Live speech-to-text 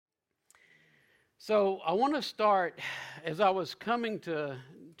So I want to start as I was coming to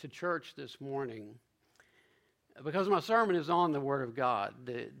church this morning, because my sermon is on the Word of God.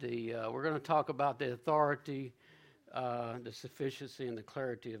 We're going to talk about the authority, the sufficiency, and the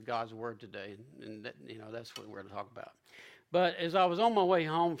clarity of God's Word today, and that's what we're going to talk about. But as I was on my way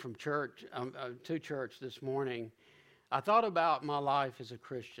home from church to church this morning, I thought about my life as a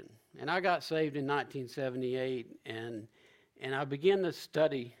Christian, and I got saved in 1978, and I began to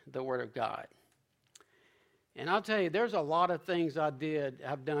study the Word of God. And I'll tell you, there's a lot of things I've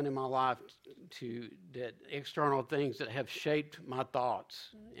done in my life that external things that have shaped my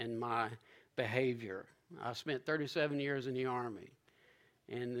thoughts and my behavior. I spent 37 years in the Army,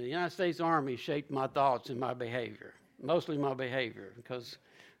 and the United States Army shaped my thoughts and my behavior, mostly my behavior, because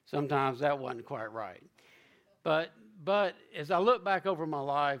sometimes that wasn't quite right. But as I look back over my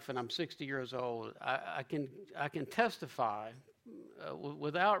life, and I'm 60 years old, I can testify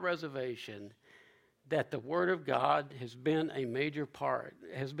without reservation that the Word of God has been a major part,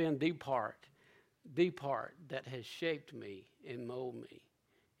 has been the part that has shaped me and molded me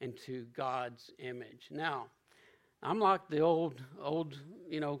into God's image. Now, I'm like the old,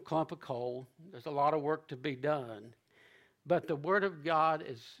 clump of coal. There's a lot of work to be done. But the Word of God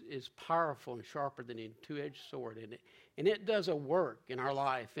is powerful and sharper than a two-edged sword, and it does a work in our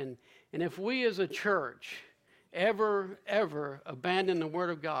life. And if we as a church ever abandon the Word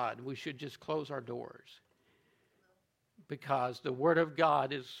of God, we should just close our doors. Because the Word of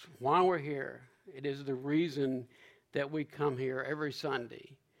God is why we're here. It is the reason that we come here every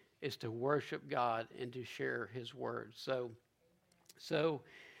Sunday, is to worship God and to share His Word. So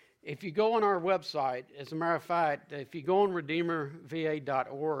if you go on our website, as a matter of fact, if you go on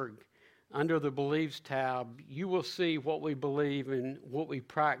redeemerva.org, under the Beliefs tab, you will see what we believe and what we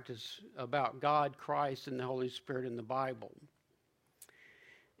practice about God, Christ, and the Holy Spirit in the Bible.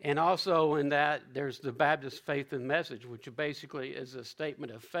 And also in that, there's the Baptist Faith and Message, which basically is a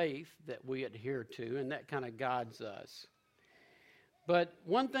statement of faith that we adhere to, and that kind of guides us. But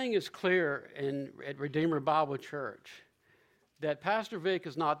one thing is clear at Redeemer Bible Church, that Pastor Vic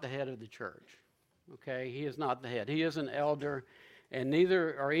is not the head of the church. Okay, he is not the head. He is an elder, and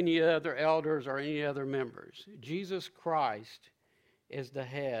neither are any other elders or any other members. Jesus Christ is the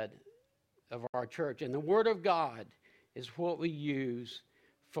head of our church, and the Word of God is what we use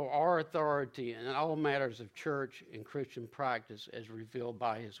for our authority in all matters of church and Christian practice as revealed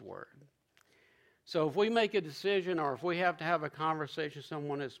by His Word. So if we make a decision, or if we have to have a conversation with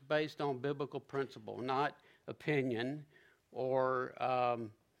someone that's based on biblical principle, not opinion or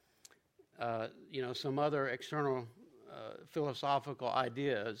some other external philosophical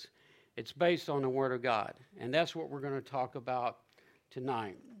ideas, it's based on the Word of God. And that's what we're going to talk about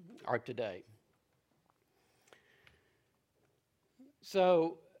tonight, or today.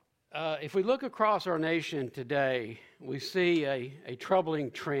 So if we look across our nation today, we see a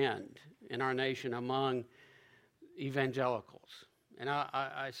troubling trend in our nation among evangelicals. And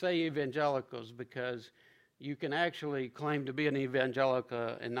I say evangelicals because you can actually claim to be an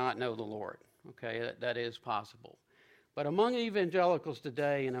evangelical and not know the Lord. Okay, that is possible. But among evangelicals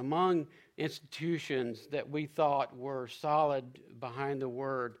today, and among institutions that we thought were solid behind the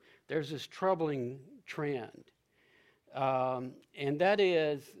Word, there's this troubling trend. And that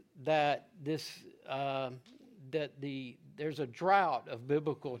is that there's a drought of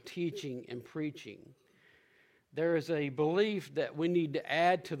biblical teaching and preaching. There is a belief that we need to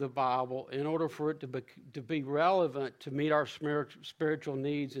add to the Bible in order for it to be relevant to meet our spiritual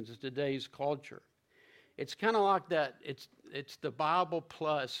needs in today's culture. It's kind of like that. It's the Bible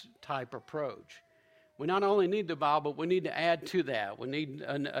plus type approach. We not only need the Bible, we need to add to that. We need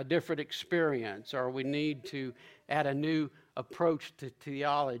a different experience, or we need to add a new approach to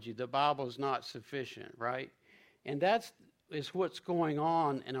theology. The Bible is not sufficient, right? And that is what's going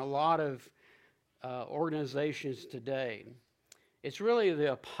on in a lot of organizations today. It's really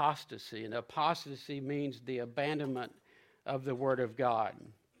the apostasy, and apostasy means the abandonment of the Word of God.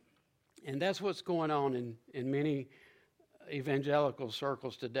 And that's what's going on in many evangelical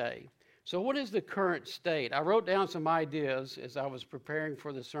circles today. So what is the current state? I wrote down some ideas as I was preparing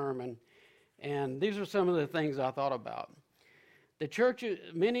for the sermon, and these are some of the things I thought about. The church,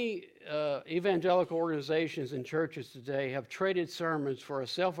 many evangelical organizations and churches today have traded sermons for a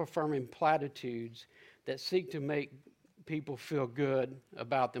self-affirming platitudes that seek to make people feel good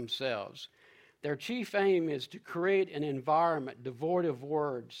about themselves. Their chief aim is to create an environment devoid of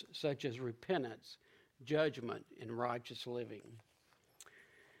words such as repentance, judgment, and righteous living.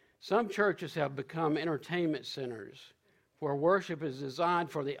 Some churches have become entertainment centers where worship is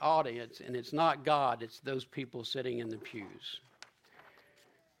designed for the audience, and it's not God, it's those people sitting in the pews.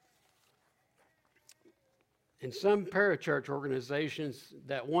 And some parachurch organizations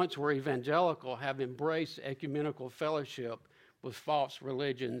that once were evangelical have embraced ecumenical fellowship with false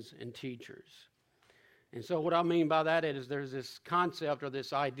religions and teachers. And so what I mean by that is there's this concept or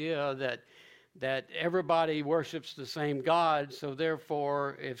this idea that everybody worships the same God, so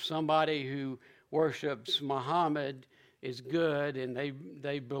therefore if somebody who worships Muhammad is good and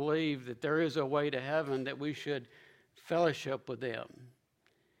they believe that there is a way to heaven, that we should fellowship with them.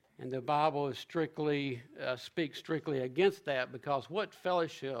 And the Bible is speaks strictly against that, because what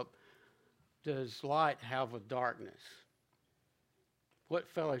fellowship does light have with darkness? What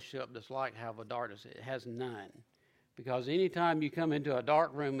fellowship does light have with darkness? It has none. Because anytime you come into a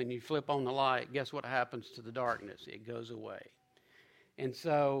dark room and you flip on the light, guess what happens to the darkness? It goes away. And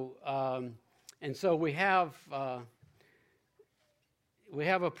so we have a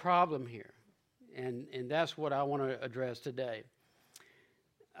problem here, and that's what I want to address today.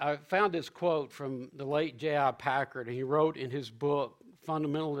 I found this quote from the late J.I. Packer, and he wrote in his book,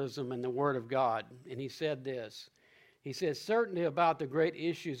 Fundamentalism and the Word of God, and he said this. He says, certainty about the great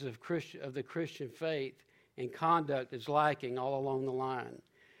issues of the Christian faith and conduct is lacking all along the line.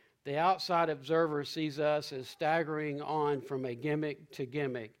 The outside observer sees us as staggering on from a gimmick to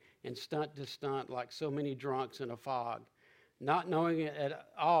gimmick and stunt to stunt like so many drunks in a fog, not knowing at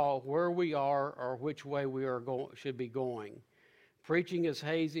all where we are or which way we should be going. Preaching is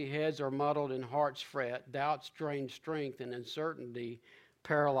hazy, heads are muddled, and hearts fret. Doubts drain strength, and uncertainty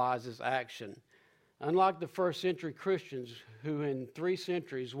paralyzes action. Unlike the first century Christians, who in 3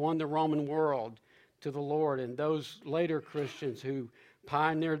 centuries won the Roman world to the Lord, and those later Christians who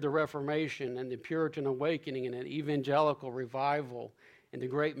pioneered the Reformation and the Puritan awakening and an evangelical revival in the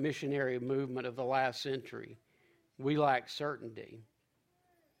great missionary movement of the last century, we lack certainty.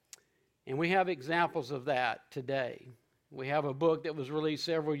 And we have examples of that today. We have a book that was released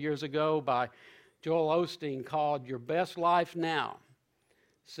several years ago by Joel Osteen called Your Best Life Now: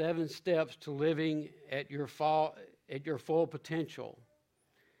 7 Steps to Living at Your Full Potential.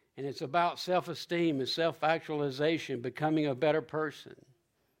 And it's about self-esteem and self-actualization, becoming a better person.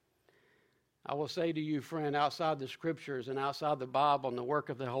 I will say to you, friend, outside the Scriptures and outside the Bible and the work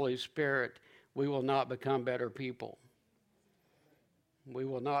of the Holy Spirit, we will not become better people. We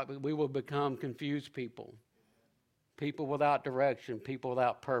will become confused people. People without direction, people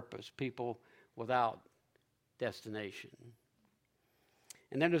without purpose, people without destination.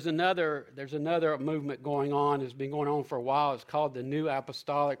 And then there's another movement going on. It's been going on for a while. It's called the New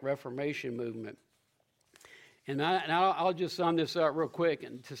Apostolic Reformation Movement. And I'll just sum this up real quick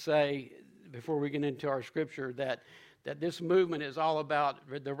and to say, before we get into our scripture, that this movement is all about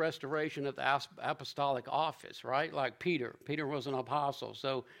the restoration of the apostolic office, right? Like Peter. Peter was an apostle.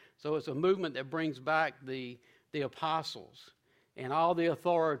 So it's a movement that brings back the apostles and all the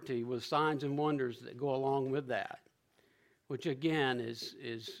authority with signs and wonders that go along with that, which again is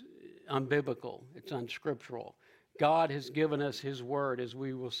unbiblical. It's unscriptural. God has given us his word, as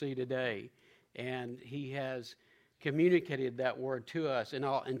we will see today, and he has communicated that word to us in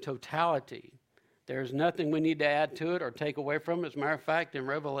totality. There's nothing we need to add to it or take away from it. As a matter of fact, in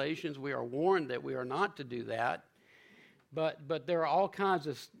Revelations, we are warned that we are not to do that. But there are all kinds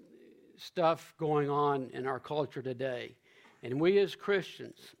of stuff going on in our culture today. And we as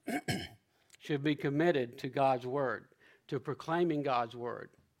Christians should be committed to God's word, to proclaiming God's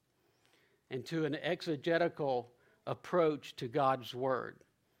word, and to an exegetical approach to God's word.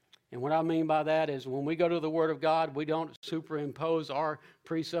 And what I mean by that is when we go to the Word of God, we don't superimpose our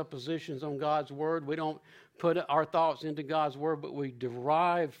presuppositions on God's Word. We don't put our thoughts into God's Word, but we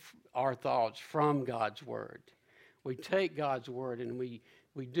derive our thoughts from God's Word. We take God's Word and we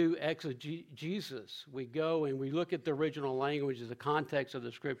do exegesis. We go and we look at the original language, the context of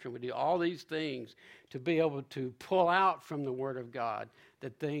the Scripture. We do all these things to be able to pull out from the Word of God the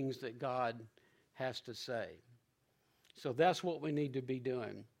things that God has to say. So that's what we need to be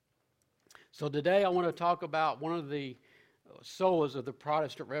doing. So today I want to talk about one of the solas of the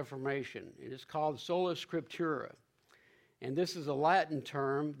Protestant Reformation. It is called sola scriptura. And this is a Latin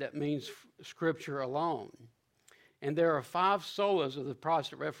term that means scripture alone. And there are 5 solas of the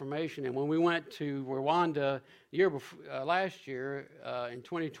Protestant Reformation. And when we went to Rwanda last year, in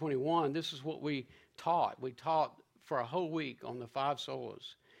 2021, this is what we taught. We taught for a whole week on the 5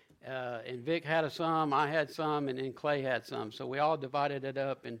 solas. And Vic had some, I had some, and then Clay had some. So we all divided it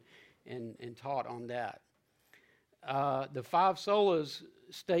up and taught on that. The 5 solas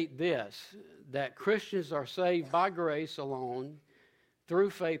state this, that Christians are saved by grace alone, through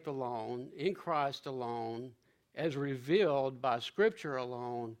faith alone, in Christ alone, as revealed by Scripture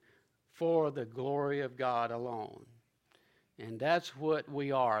alone, for the glory of God alone. And that's what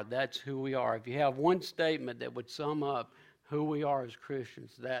we are. That's who we are. If you have one statement that would sum up who we are as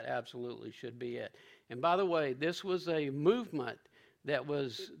Christians, that absolutely should be it. And by the way, this was a movement that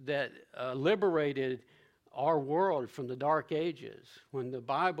liberated our world from the Dark Ages, when the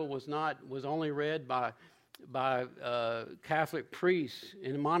Bible was only read by Catholic priests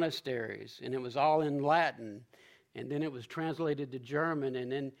in monasteries, and it was all in Latin, and then it was translated to German,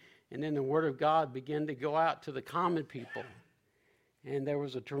 and then the Word of God began to go out to the common people. And there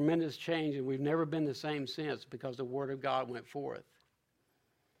was a tremendous change, and we've never been the same since, because the Word of God went forth.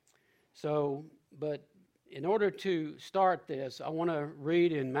 So, but in order to start this, I want to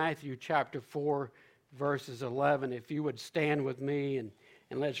read in Matthew chapter 4, verses 11. If you would stand with me, and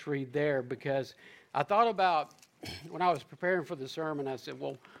let's read there, because I thought about, when I was preparing for the sermon, I said,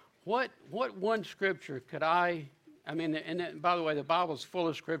 well, what one scripture could and by the way, the Bible's full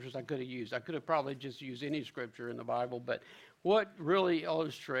of scriptures I could have used. I could have probably just used any scripture in the Bible, but what really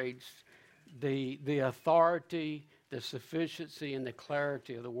illustrates the authority, the sufficiency, and the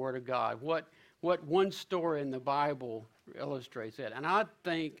clarity of the Word of God? What one story in the Bible illustrates that? And I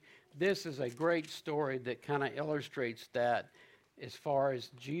think this is a great story that kind of illustrates that, as far as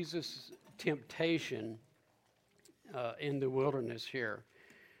Jesus' temptation in the wilderness here.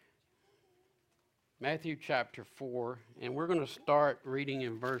 Matthew chapter 4, and we're going to start reading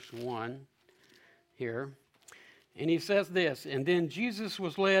in verse 1 here. And he says this, "And then Jesus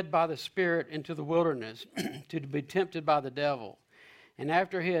was led by the Spirit into the wilderness to be tempted by the devil. And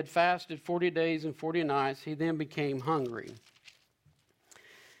after he had fasted 40 days and 40 nights, he then became hungry.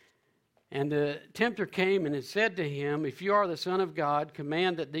 And the tempter came and had said to him, 'If you are the Son of God,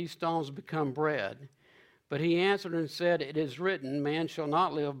 command that these stones become bread.' But he answered and said, 'It is written, man shall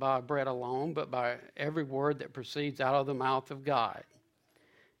not live by bread alone, but by every word that proceeds out of the mouth of God.'"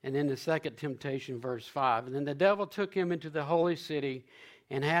 And then the second temptation, verse 5. "And then the devil took him into the holy city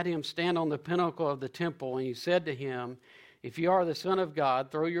and had him stand on the pinnacle of the temple. And he said to him, 'If you are the Son of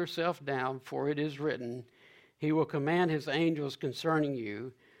God, throw yourself down, for it is written, he will command his angels concerning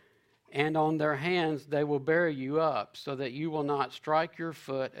you, and on their hands they will bear you up, so that you will not strike your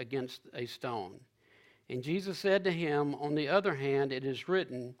foot against a stone.' And Jesus said to him, 'On the other hand, it is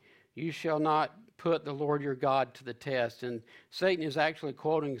written, you shall not put the Lord your God to the test.'" And Satan is actually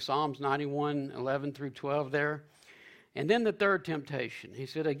quoting Psalms 91, 11 through 12 there. And then the third temptation. He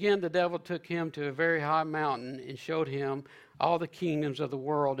said, "Again, the devil took him to a very high mountain and showed him all the kingdoms of the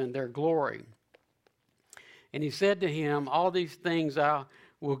world and their glory. And he said to him, 'All these things I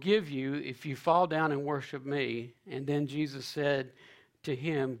will give you if you fall down and worship me.' And then Jesus said to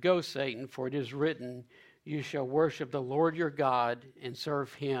him, 'Go, Satan, for it is written, you shall worship the Lord your God and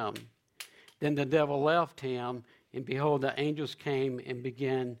serve him.' Then the devil left him, and behold, the angels came and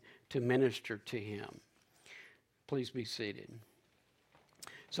began to minister to him." Please be seated.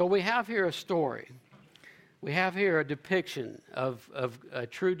 So we have here a story. We have here a depiction of a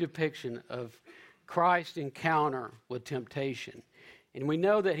true depiction of Christ's encounter with temptation. And we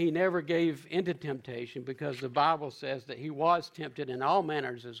know that he never gave into temptation, because the Bible says that he was tempted in all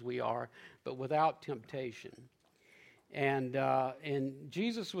manners as we are, but without temptation. And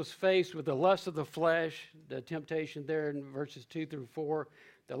Jesus was faced with the lust of the flesh, the temptation there in verses 2 through 4,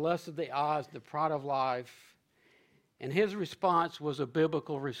 the lust of the eyes, the pride of life. And his response was a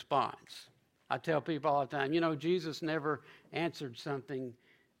biblical response. I tell people all the time, Jesus never answered something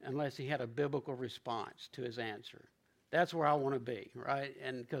unless he had a biblical response to his answer. That's where I want to be, right?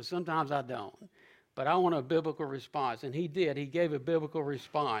 And because sometimes I don't. But I want a biblical response. And he did. He gave a biblical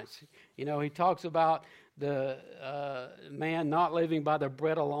response. He talks about the man not living by the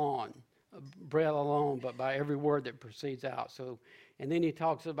bread alone, but by every word that proceeds out. And then he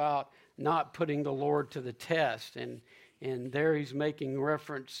talks about not putting the Lord to the test. And there he's making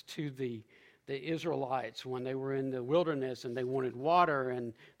reference to the Israelites when they were in the wilderness and they wanted water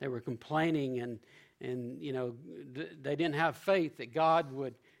and they were complaining and they didn't have faith that God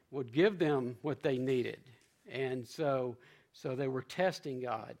would give them what they needed. And so they were testing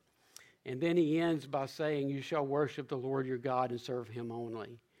God. And then he ends by saying, "You shall worship the Lord your God and serve him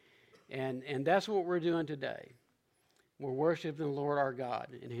only." And that's what we're doing today. We're worshiping the Lord our God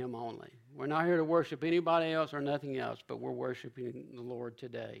and him only. We're not here to worship anybody else or nothing else, but we're worshiping the Lord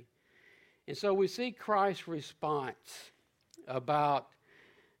today. And so we see Christ's response about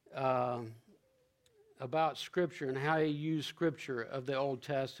Scripture and how he used Scripture of the Old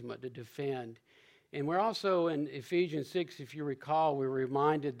Testament to defend. And we're also in Ephesians 6, if you recall, we're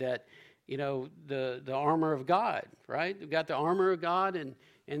reminded that, the armor of God, right? We've got the armor of God and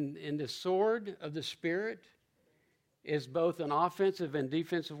the sword of the Spirit. is both an offensive and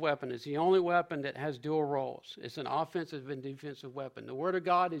defensive weapon. It's the only weapon that has dual roles. It's an offensive and defensive weapon. The Word of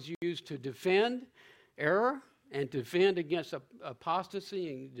God is used to defend error and defend against apostasy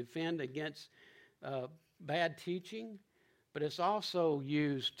and defend against bad teaching, but it's also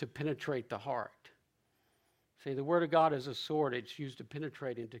used to penetrate the heart. See, the Word of God is a sword. It's used to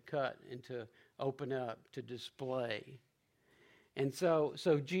penetrate and to cut and to open up, to display. And so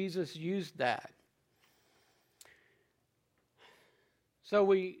Jesus used that. So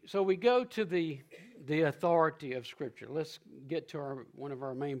we go to the authority of Scripture. Let's get to one of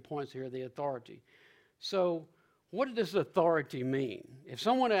our main points here, the authority. So what does authority mean? If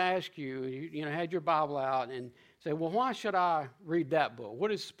someone asked you, had your Bible out and say, well, why should I read that book?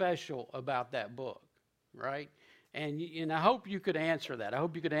 What is special about that book, right? And I hope you could answer that. I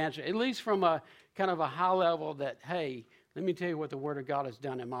hope you could answer, at least from a kind of a high level that, hey, let me tell you what the Word of God has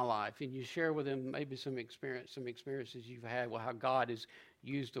done in my life. And you share with them maybe some experiences you've had with how God has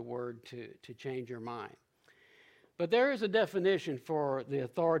used the Word to change your mind. But there is a definition for the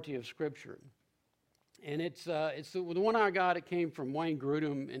authority of Scripture. And it's the one I got. It came from Wayne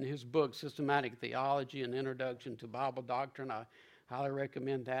Grudem in his book, Systematic Theology, An Introduction to Bible Doctrine. I highly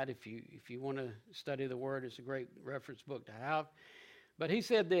recommend that if you want to study the Word. It's a great reference book to have. But he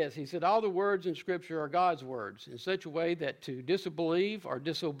said this. He said, all the words in Scripture are God's words in such a way that to disbelieve or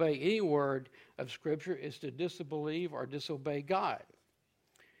disobey any word of Scripture is to disbelieve or disobey God.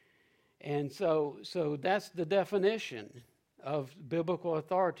 And so that's the definition of biblical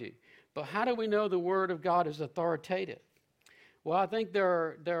authority. But how do we know the Word of God is authoritative? Well, I think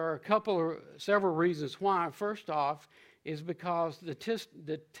there are several reasons why. First off is because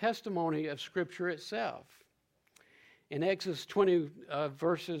the testimony of Scripture itself. In Exodus 20,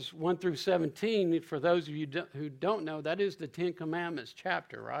 verses 1 through 17, for those of you who don't know, that is the Ten Commandments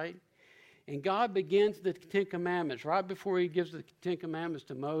chapter, right? And God begins the Ten Commandments. Right before he gives the Ten Commandments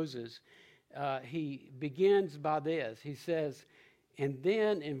to Moses, he begins by this. He says, and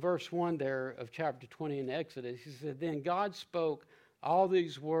then in verse 1 there of chapter 20 in Exodus, he said, then God spoke all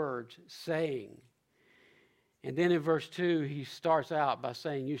these words, saying. And then in verse 2, he starts out by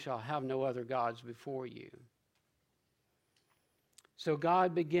saying, you shall have no other gods before you. So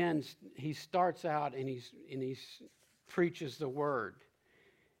God begins, he starts out and he preaches the Word.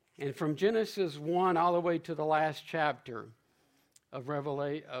 And from Genesis 1 all the way to the last chapter of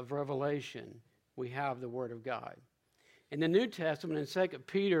Revelation, we have the Word of God. In the New Testament, in 2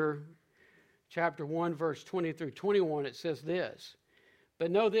 Peter chapter 1, verse 20 through 21, it says this, but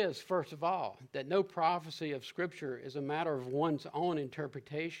know this, first of all, that no prophecy of Scripture is a matter of one's own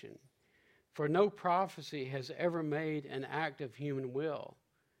interpretation. For no prophecy has ever made an act of human will,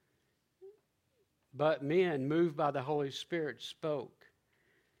 but men moved by the Holy Spirit spoke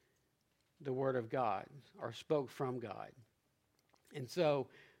the Word of God, or spoke from God. And so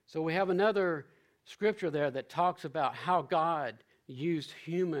we have another scripture there that talks about how God used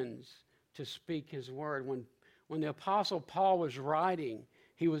humans to speak his word. When the Apostle Paul was writing,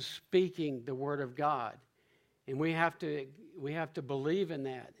 he was speaking the Word of God. And we have to believe in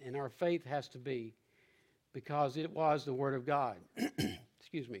that, and our faith has to be, because it was the Word of God.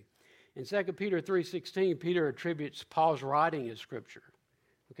 Excuse me. In 2 Peter 3:16, Peter attributes Paul's writing as Scripture.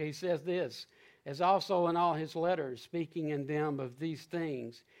 Okay, he says this, as also in all his letters, speaking in them of these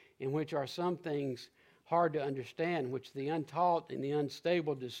things, in which are some things hard to understand, which the untaught and the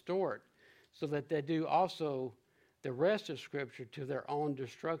unstable distort, so that they do also the rest of Scripture to their own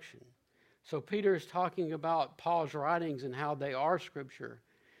destruction. So Peter is talking about Paul's writings and how they are Scripture.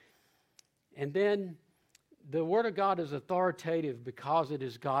 And then the Word of God is authoritative because it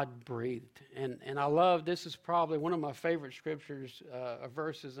is God-breathed. And I love, this is probably one of my favorite scriptures,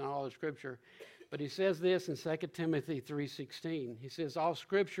 verses in all of Scripture. But he says this in 2 Timothy 3:16. He says, all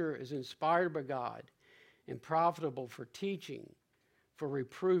Scripture is inspired by God and profitable for teaching, for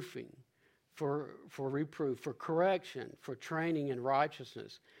reproofing, for reproof, for correction, for training in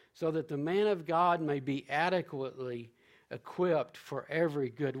righteousness, so that the man of God may be adequately equipped for every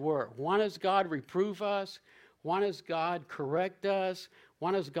good work. Why does God reprove us? Why does God correct us?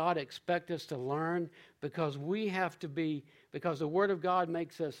 Why does God expect us to learn? Because because the Word of God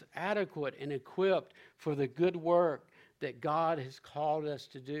makes us adequate and equipped for the good work that God has called us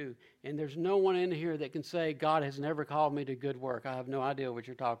to do. And there's no one in here that can say, God has never called me to good work. I have no idea what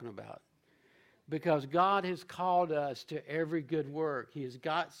you're talking about. Because God has called us to every good work. He has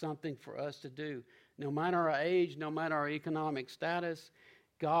got something for us to do. No matter our age, no matter our economic status,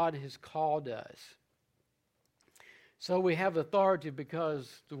 God has called us. So we have authority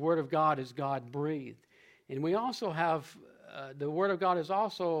because the Word of God is God-breathed. And we also have, the Word of God is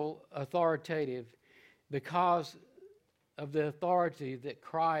also authoritative because of the authority that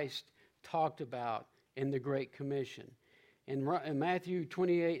Christ talked about in the Great Commission. In Matthew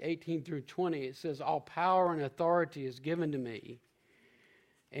 28:18 through 20, it says, all power and authority is given to me.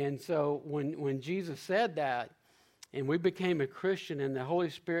 And so when Jesus said that, and we became a Christian and the Holy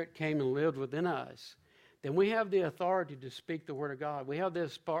Spirit came and lived within us, then we have the authority to speak the Word of God. We have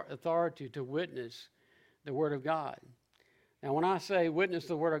this authority to witness the Word of God. Now, when I say witness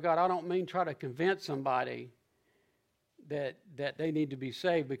the Word of God, I don't mean try to convince somebody that they need to be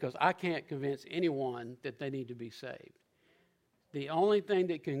saved, because I can't convince anyone that they need to be saved. The only thing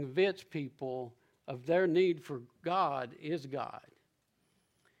that can convince people of their need for God is God.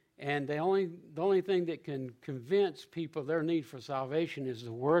 And the only thing that can convince people of their need for salvation is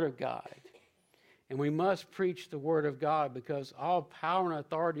the Word of God. And we must preach the Word of God, because all power and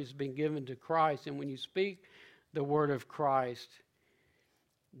authority has been given to Christ. And when you speak the Word of Christ,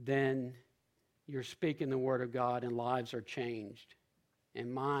 then you're speaking the Word of God, and lives are changed,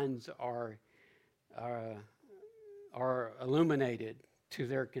 and minds are illuminated to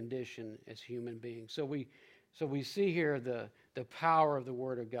their condition as human beings. So we see here the power of the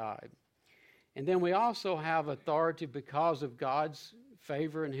Word of God. And then we also have authority because of God's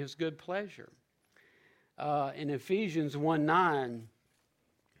favor and His good pleasure. In Ephesians 1:9,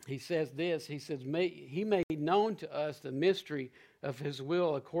 he says this. He says, He made known to us the mystery of His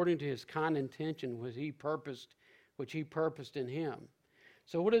will according to His kind intention, which He purposed in Him.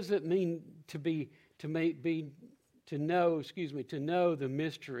 So what does it mean to know the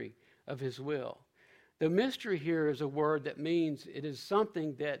mystery of His will? The mystery here is a word that means it is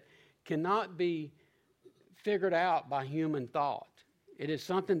something that cannot be figured out by human thought. It is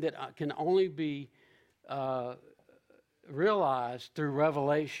something that can only be realized through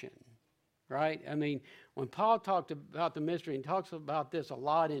revelation, right? I mean, when Paul talked about the mystery, and talks about this a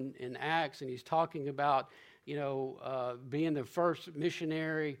lot in Acts, and he's talking about, being the first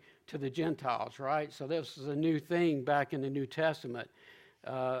missionary to the Gentiles, right? So this is a new thing back in the New Testament.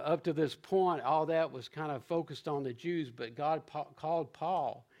 Up to this point, all that was kind of focused on the Jews, but God called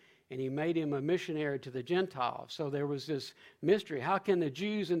Paul, and He made him a missionary to the Gentiles. So there was this mystery. How can the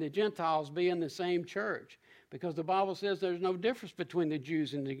Jews and the Gentiles be in the same church? Because the Bible says there's no difference between the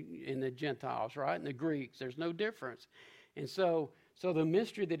Jews and the Gentiles, right? And the Greeks. There's no difference. And so the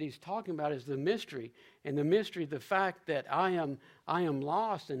mystery that he's talking about is the mystery. And the mystery, the fact that I am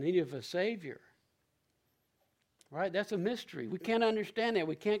lost and in need of a Savior. Right? That's a mystery. We can't understand that.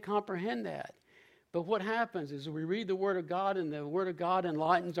 We can't comprehend that. But what happens is we read the Word of God, and the Word of God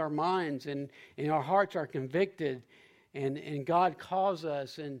enlightens our minds, and our hearts are convicted, and God calls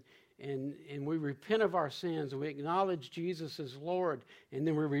us, and we repent of our sins, and we acknowledge Jesus as Lord, and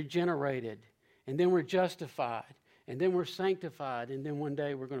then we're regenerated, and then we're justified, and then we're sanctified, and then one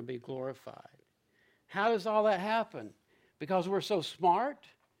day we're going to be glorified. How does all that happen? Because we're so smart?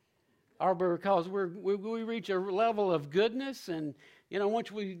 Or because we reach a level of goodness, and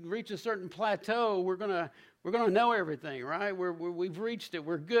once we reach a certain plateau, we're gonna know everything, right? We've reached it.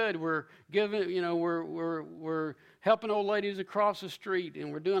 We're good. We're giving, we're helping old ladies across the street,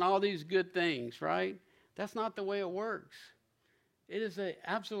 and we're doing all these good things, right? That's not the way it works. It is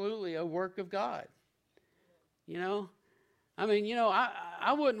absolutely a work of God. I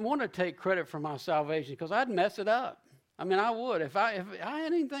wouldn't want to take credit for my salvation, because I'd mess it up. I mean, I would. If I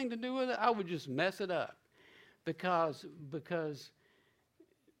had anything to do with it, I would just mess it up because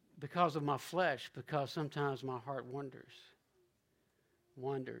of my flesh, because sometimes my heart wanders,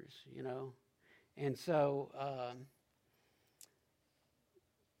 And so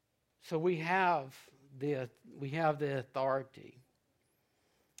we have the authority,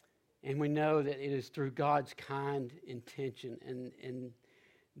 and we know that it is through God's kind intention, and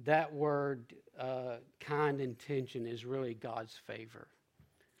that word, kind intention, is really God's favor.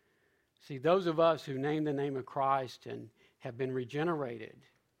 See, those of us who name the name of Christ and have been regenerated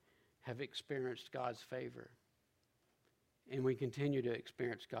have experienced God's favor. And we continue to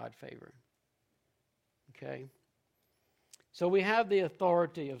experience God's favor. Okay? So we have the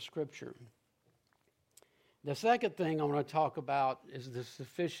authority of Scripture. The second thing I want to talk about is the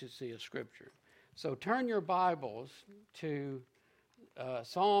sufficiency of Scripture. So turn your Bibles to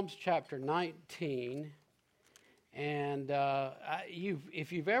Psalms chapter 19, and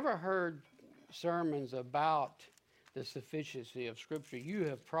if you've ever heard sermons about the sufficiency of Scripture, you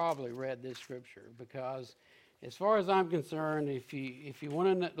have probably read this Scripture, because as far as I'm concerned, if you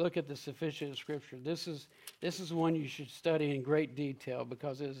want to look at the sufficiency of Scripture, this is one you should study in great detail,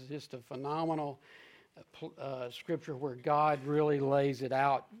 because it's just a phenomenal Scripture where God really lays it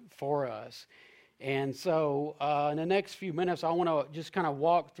out for us. And so in the next few minutes, I want to just kind of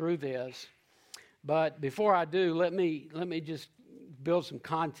walk through this. But before I do, let me just build some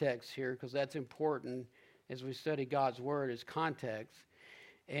context here, because that's important as we study God's Word, is context.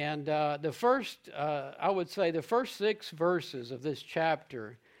 And I would say the first 6 verses of this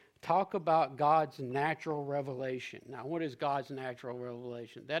chapter talk about God's natural revelation. Now, what is God's natural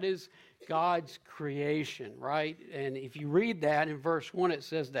revelation? That is God's creation, right? And if you read that in verse 1, it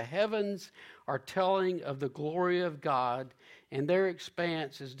says, "The heavens are telling of the glory of God, and their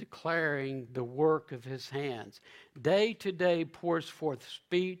expanse is declaring the work of his hands. Day to day pours forth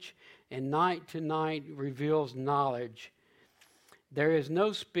speech, and night to night reveals knowledge. There is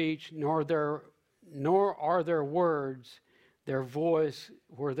no speech, nor are there words, their voice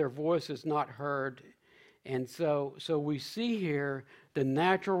is not heard." And so we see here the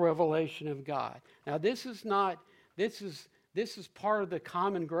natural revelation of God. Now, this is part of the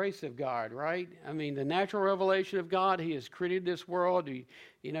common grace of God, right? I mean, the natural revelation of God, he has created this world. You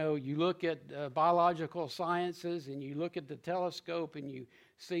look at biological sciences, and you look at the telescope, and you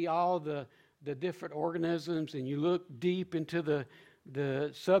see all the different organisms, and you look deep into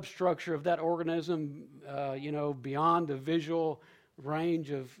the substructure of that organism, beyond the visual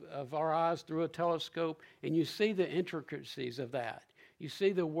range of our eyes through a telescope, and you see the intricacies of that. You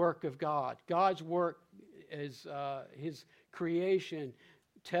see the work of God. God's work is his creation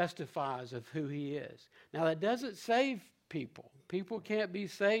testifies of who he is. Now, that doesn't save people. People can't be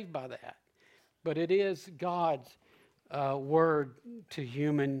saved by that. But it is God's word to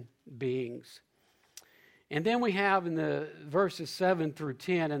human beings. And then we have in the verses 7 through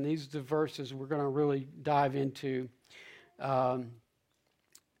 10, and these are the verses we're going to really dive into,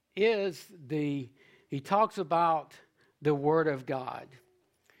 he talks about the Word of God.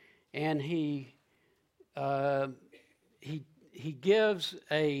 And he gives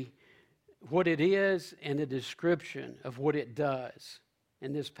what it is and a description of what it does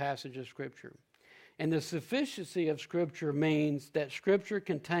in this passage of Scripture. And the sufficiency of Scripture means that Scripture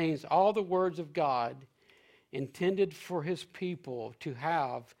contains all the words of God intended for his people to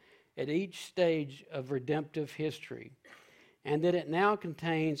have at each stage of redemptive history, and that it now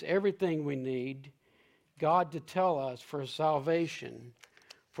contains everything we need God to tell us for salvation,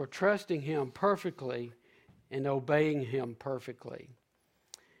 for trusting him perfectly and obeying him perfectly.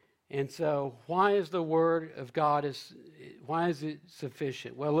 And so, why is the Word of God, why is it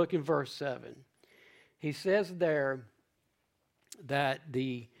sufficient? Well, look in verse 7. He says there that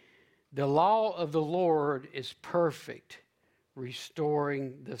the law of the Lord is perfect,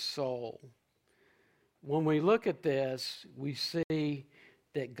 restoring the soul. When we look at this, we see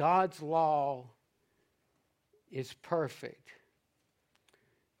that God's law is perfect.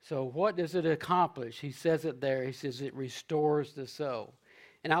 So what does it accomplish? He says it there. He says it restores the soul.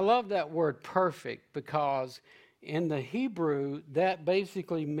 And I love that word perfect, because in the Hebrew, that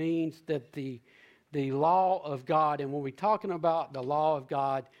basically means that the law of God, and when we're talking about the law of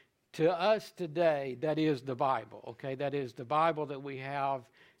God, to us today, that is the Bible, okay? That is the Bible that we have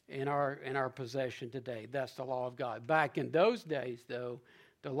in our possession today. That's the law of God. Back in those days, though,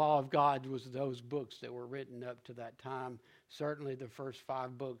 the law of God was those books that were written up to that time, certainly the first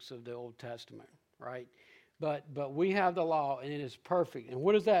 5 books of the Old Testament, right? But we have the law, and it is perfect. And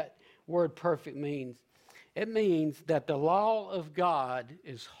what does that word perfect mean? It means that the law of God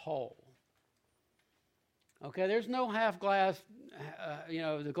is whole. Okay, there's no half glass,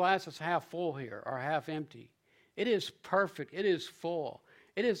 the glass is half full here or half empty. It is perfect. It is full.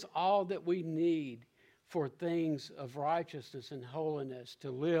 It is all that we need for things of righteousness and holiness to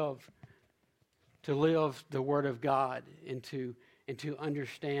live the Word of God and to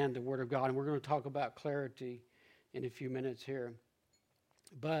understand the Word of God. And we're going to talk about clarity in a few minutes here.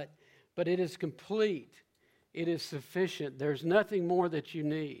 But it is complete. It is sufficient. There's nothing more that you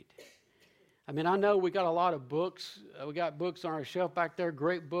need. I mean, I know we got a lot of books. We got books on our shelf back there,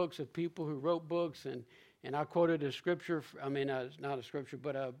 great books of people who wrote books. And I quoted a scripture, not a scripture,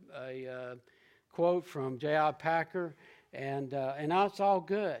 but a quote from J.I. Packer. And that's all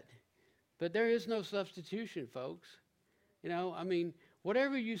good. But there is no substitution, folks.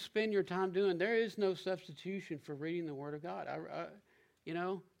 Whatever you spend your time doing, there is no substitution for reading the Word of God. We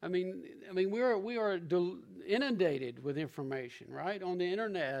are inundated with information, right, on the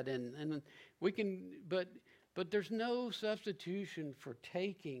internet, and we can, but there's no substitution for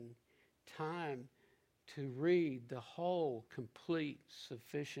taking time to read the whole, complete,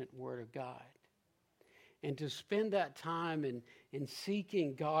 sufficient Word of God, and to spend that time in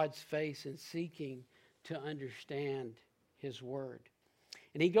seeking God's face and seeking to understand His Word.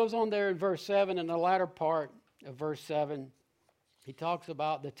 And he goes on there in verse 7, in the latter part of verse 7, he talks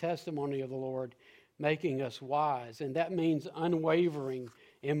about the testimony of the Lord making us wise. And that means unwavering,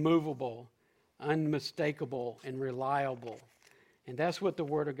 immovable, unmistakable, and reliable. And that's what the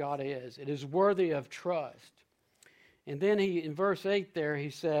Word of God is. It is worthy of trust. And then in verse 8 there, he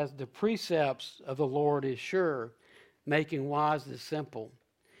says, the precepts of the Lord is sure, making wise the simple.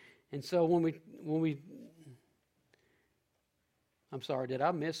 And so when we I'm sorry, did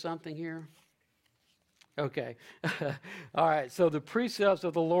I miss something here? Okay. All right. So the precepts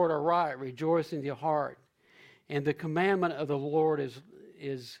of the Lord are right, rejoice in your heart. And the commandment of the Lord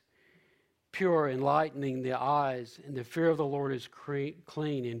is pure, enlightening the eyes. And the fear of the Lord is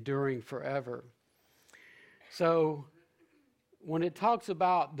clean, enduring forever. So when it talks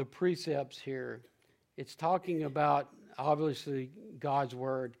about the precepts here, it's talking about, obviously, God's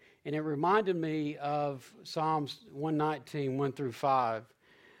Word. And it reminded me of Psalms 119, 1 through 5.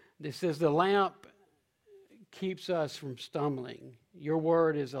 It says, the lamp keeps us from stumbling. Your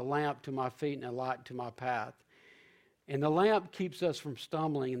word is a lamp to my feet and a light to my path. And the lamp keeps us from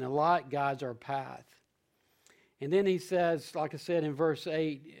stumbling, and the light guides our path. And then he says, like I said in verse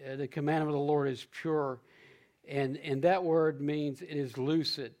 8, the commandment of the Lord is pure. And that word means it is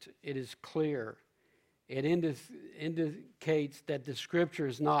lucid, it is clear. It indicates that the Scripture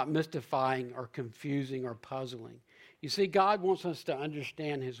is not mystifying or confusing or puzzling. You see, God wants us to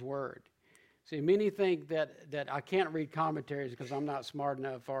understand His Word. See, many think that I can't read commentaries because I'm not smart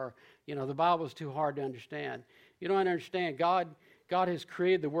enough, or, the Bible is too hard to understand. You don't understand. God has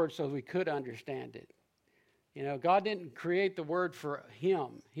created the Word so we could understand it. God didn't create the Word for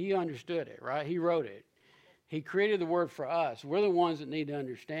Him. He understood it, right? He wrote it. He created the Word for us. We're the ones that need to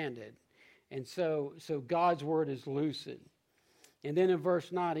understand it. And so God's Word is lucid. And then in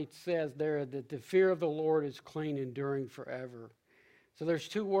verse 9, it says there that the fear of the Lord is clean, enduring forever. So there's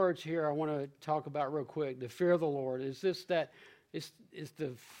two words here I want to talk about real quick. The fear of the Lord. Is this that it's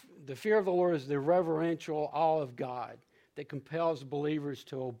the fear of the Lord is the reverential awe of God that compels believers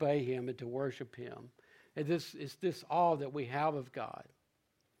to obey Him and to worship Him. And it's this awe that we have of God.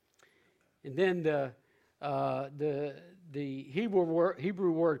 And then the Hebrew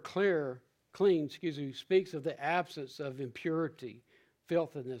word clean, speaks of the absence of impurity,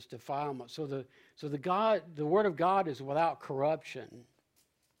 filthiness, defilement. So the Word of God is without corruption,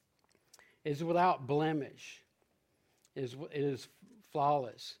 is without blemish, it is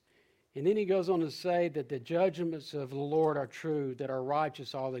flawless. And then he goes on to say that the judgments of the Lord are true, that are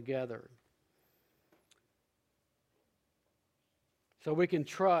righteous altogether. So we can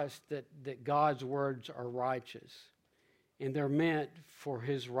trust that God's words are righteous, and they're meant for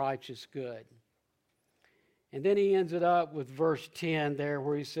His righteous good. And then he ends it up with verse 10 there,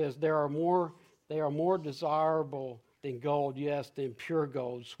 where he says, they are more desirable than gold, yes, than pure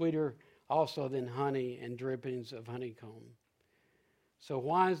gold, sweeter also than honey and drippings of honeycomb. So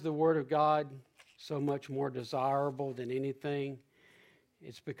why is the Word of God so much more desirable than anything?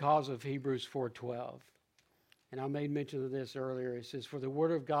 It's because of Hebrews 4:12. And I made mention of this earlier. It says, for the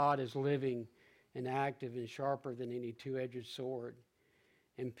Word of God is living and active and sharper than any two-edged sword,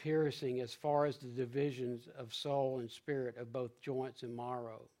 and piercing as far as the divisions of soul and spirit, of both joints and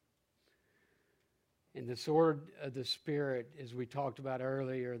marrow. And the sword of the Spirit, as we talked about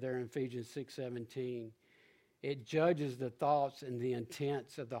earlier there in Ephesians 6:17, it judges the thoughts and the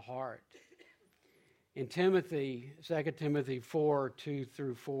intents of the heart. In Timothy, 2 Timothy 4:2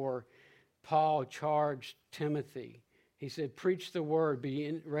 through 4, Paul charged Timothy. He said, preach the word,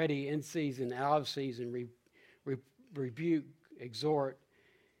 be ready in season, out of season, rebuke, exhort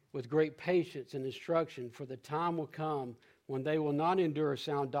with great patience and instruction, for the time will come when they will not endure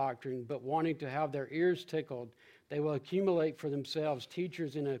sound doctrine, but wanting to have their ears tickled, they will accumulate for themselves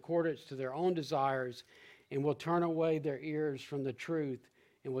teachers in accordance to their own desires, and will turn away their ears from the truth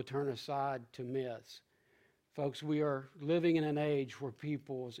and will turn aside to myths. Folks, we are living in an age where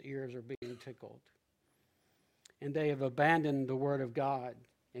people's ears are being tickled. And they have abandoned the Word of God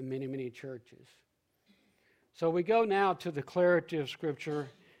in many, many churches. So we go now to the clarity of Scripture.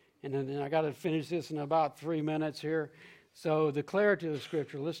 And then I got to finish this in about 3 minutes here. So the clarity of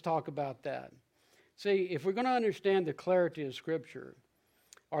Scripture, let's talk about that. See, if we're going to understand the clarity of Scripture,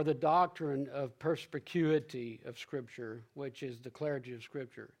 or the doctrine of perspicuity of Scripture, which is the clarity of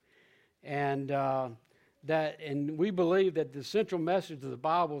Scripture, and we believe that the central message of the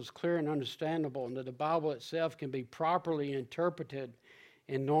Bible is clear and understandable, and that the Bible itself can be properly interpreted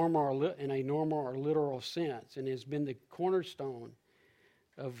in a normal or literal sense, and has been the cornerstone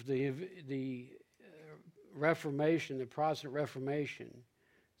of the Reformation, the Protestant Reformation,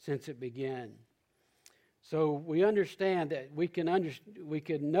 since it began. So we understand that we can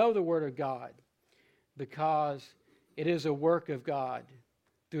know the Word of God because it is a work of God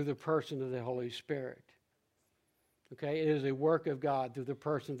through the person of the Holy Spirit. Okay, it is a work of God through the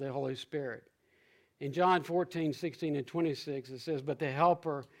person of the Holy Spirit. In John 14, 16, and 26, it says, "But the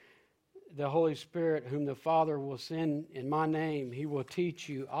Helper, the Holy Spirit, whom the Father will send in my name, he will teach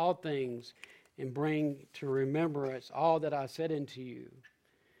you all things and bring to remembrance all that I said unto you."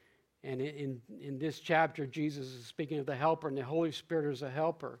 And in this chapter, Jesus is speaking of the Helper, and the Holy Spirit is a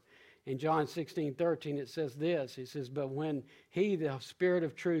helper. In John 16, 13, it says this. He says, "But when he, the Spirit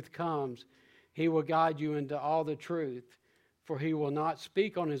of truth, comes, he will guide you into all the truth, for he will not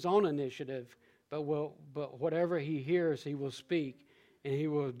speak on his own initiative, but whatever he hears, he will speak, and he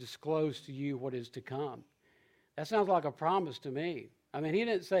will disclose to you what is to come." That sounds like a promise to me. I mean, he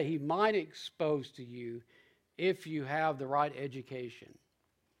didn't say he might expose to you if you have the right education,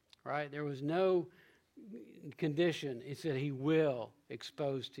 right? There was no condition. He said he will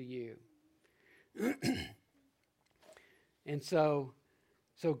expose to you. And so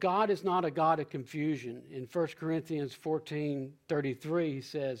God is not a God of confusion. In 1 Corinthians 14:33, he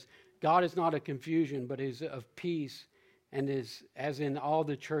says, "God is not a confusion, but is of peace, and is as in all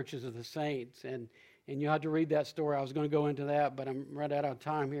the churches of the saints." And you have to read that story. I was going to go into that, but I'm right out of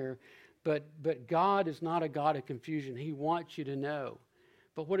time here. But God is not a God of confusion. He wants you to know.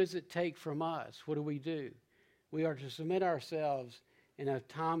 But what does it take from us? What do? We are to submit ourselves in a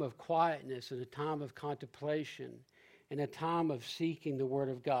time of quietness, in a time of contemplation, in a time of seeking the Word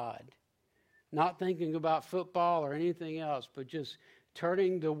of God. Not thinking about football or anything else, but just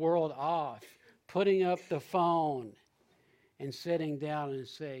turning the world off, putting up the phone, and sitting down and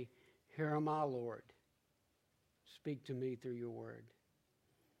say, "Here am I, Lord. Speak to me through your Word."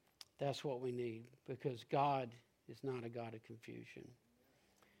 That's what we need, because God is not a God of confusion.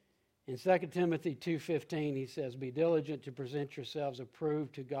 In 2 Timothy 2:15, he says, "Be diligent to present yourselves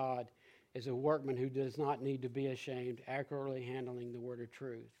approved to God as a workman who does not need to be ashamed, accurately handling the word of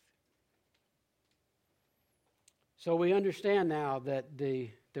truth." So we understand now that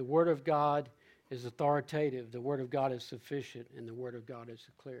the Word of God is authoritative, the Word of God is sufficient, and the Word of God is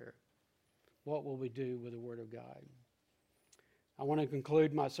clear. What will we do with the Word of God? I want to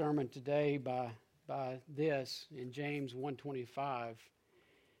conclude my sermon today by this in James 1:25.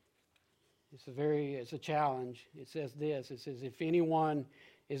 It's a challenge. It says this. It says, "If anyone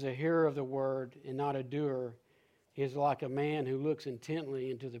is a hearer of the word and not a doer, he is like a man who looks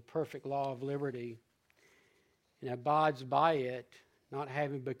intently into the perfect law of liberty and abides by it, not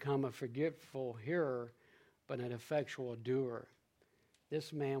having become a forgetful hearer, but an effectual doer.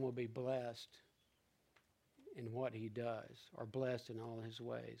 This man will be blessed in what he does, or blessed in all his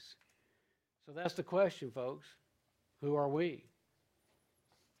ways." So that's the question, folks. Who are we?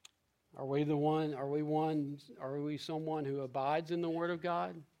 Are we someone who abides in the Word of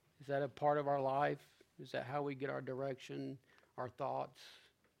God? Is that a part of our life? Is that how we get our direction, our thoughts?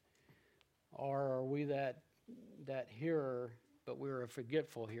 Or are we that hearer, but we're a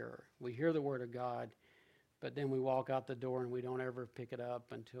forgetful hearer? We hear the Word of God, but then we walk out the door and we don't ever pick it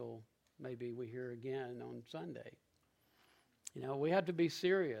up until maybe we hear again on Sunday. You know, we have to be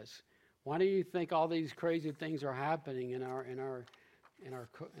serious. Why do you think all these crazy things are happening in our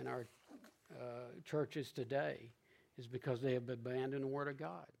churches today? Is because they have abandoned the Word of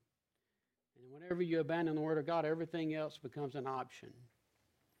God. And whenever you abandon the Word of God, everything else becomes an option.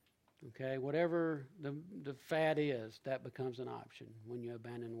 Okay, whatever the fad is, that becomes an option when you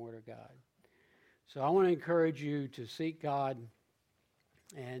abandon the Word of God. So I want to encourage you to seek God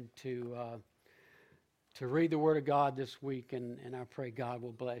and to read the Word of God this week, and I pray God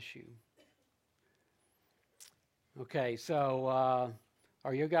will bless you. Okay, so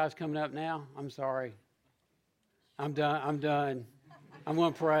are you guys coming up now? I'm sorry. I'm done. I'm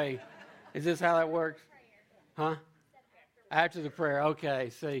going to pray. Is this how that works? Huh? After the prayer. Okay.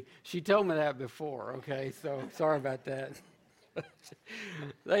 See, she told me that before. Okay, so sorry about that.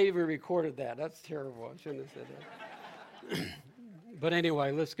 They even recorded that. That's terrible. I shouldn't have said that. But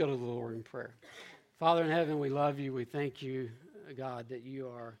anyway, let's go to the Lord in prayer. Father in heaven, we love you. We thank you, God, that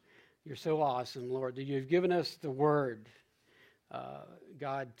you're so awesome, Lord, that you've given us the Word,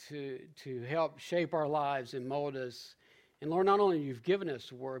 God, to help shape our lives and mold us. And Lord, not only you've given us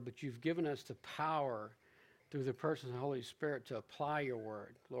the Word, but you've given us the power through the person of the Holy Spirit to apply your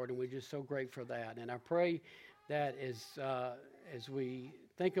Word, Lord, and we're just so grateful for that. And I pray that as we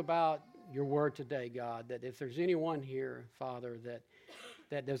think about your Word today, God, that if there's anyone here, Father,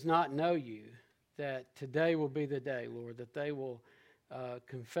 that does not know you, that today will be the day, Lord, that they will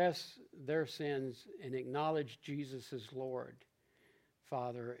confess their sins and acknowledge Jesus as Lord,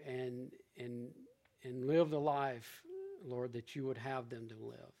 Father, and live the life, Lord, that you would have them to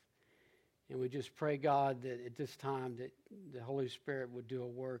live. And we just pray, God, that at this time that the Holy Spirit would do a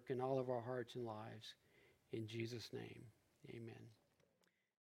work in all of our hearts and lives. In Jesus' name, amen.